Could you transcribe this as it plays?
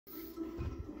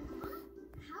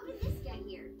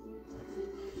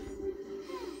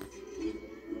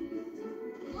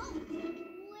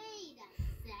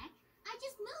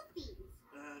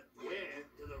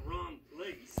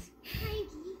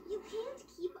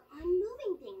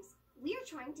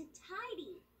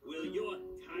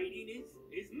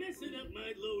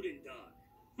my loading dock.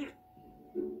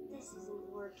 This isn't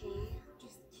working.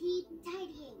 Just keep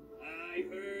tidying. I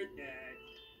heard that.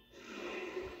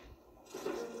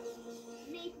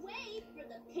 Make way for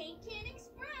the Paint Can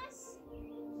Express.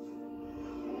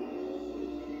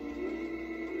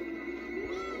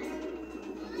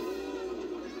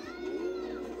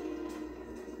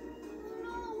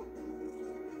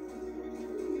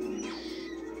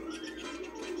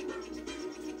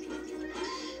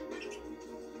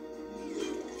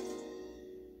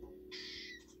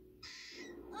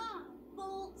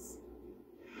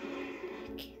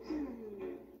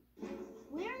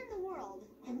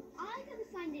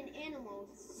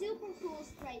 Super cool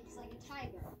stripes like a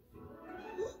tiger.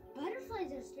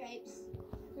 Butterflies are stripes.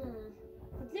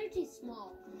 But they're too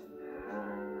small.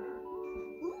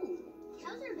 Ooh,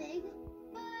 cows are big,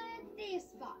 but they have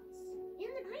spots.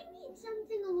 And I need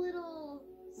something a little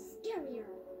scarier.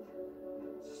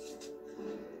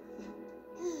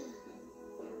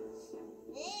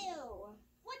 Ew!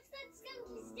 What's that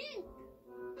skunky stink?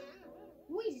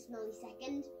 Wait a smelly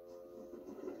second.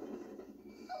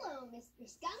 Hello, Mr.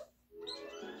 Skunk.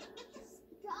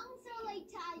 Skunks are like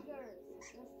tigers.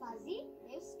 They're fuzzy,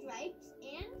 they have stripes,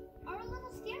 and are a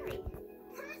little scary.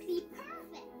 Perfect!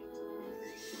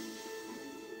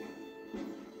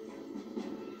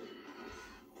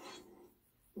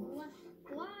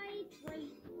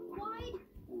 Wide.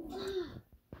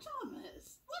 Thomas,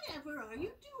 whatever are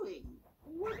you doing?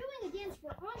 We're doing a dance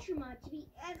for Ashima to be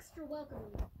extra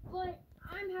welcoming, but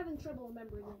I'm having trouble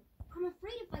remembering it. I'm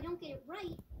afraid if I don't get it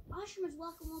right, Ashima's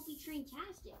welcome won't be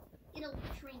train-tastic. It'll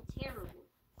be train-terrible.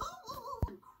 Oh,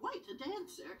 I'm quite a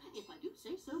dancer, if I do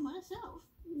say so myself.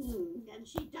 And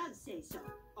she does say so,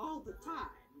 all the time.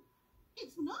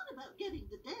 It's not about getting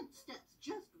the dance steps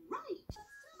just right.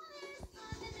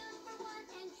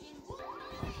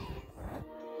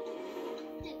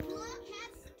 The clock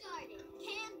has started.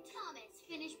 Can Thomas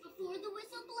finish before the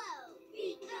whistle blows?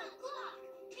 Beat the clock!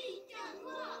 Beat the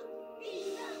clock!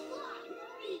 Beat the clock!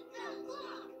 Beat the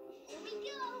clock! Here we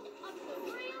go! Up the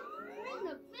rail, ring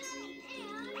the bell,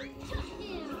 and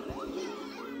touchdown!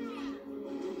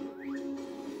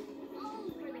 Oh,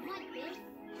 for the mud bit.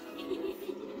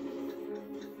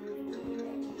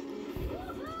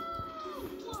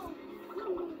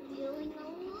 Whoa! Feeling a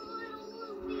little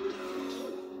loopy.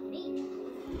 Neat.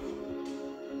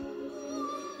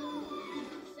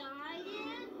 Side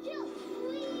and tilt.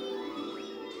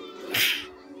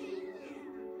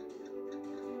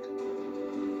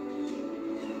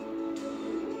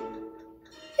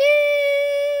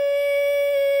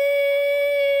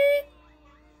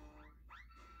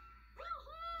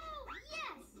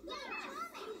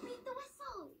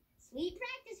 Sweet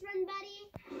practice run, buddy.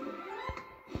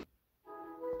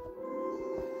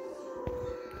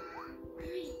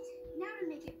 Great. Now to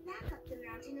make it back up the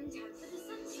mountain in time for the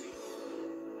sunset.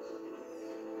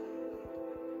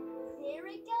 There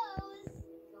it goes.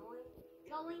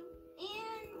 Going,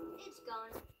 and it's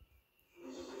gone.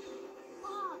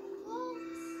 Oh,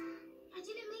 folks. I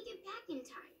didn't make it back in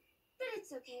time. But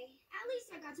it's okay. At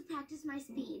least I got to practice my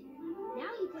speed.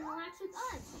 Now you can relax with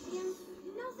us. And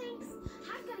no thanks.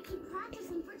 I've got to keep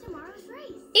practicing for tomorrow's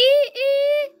race.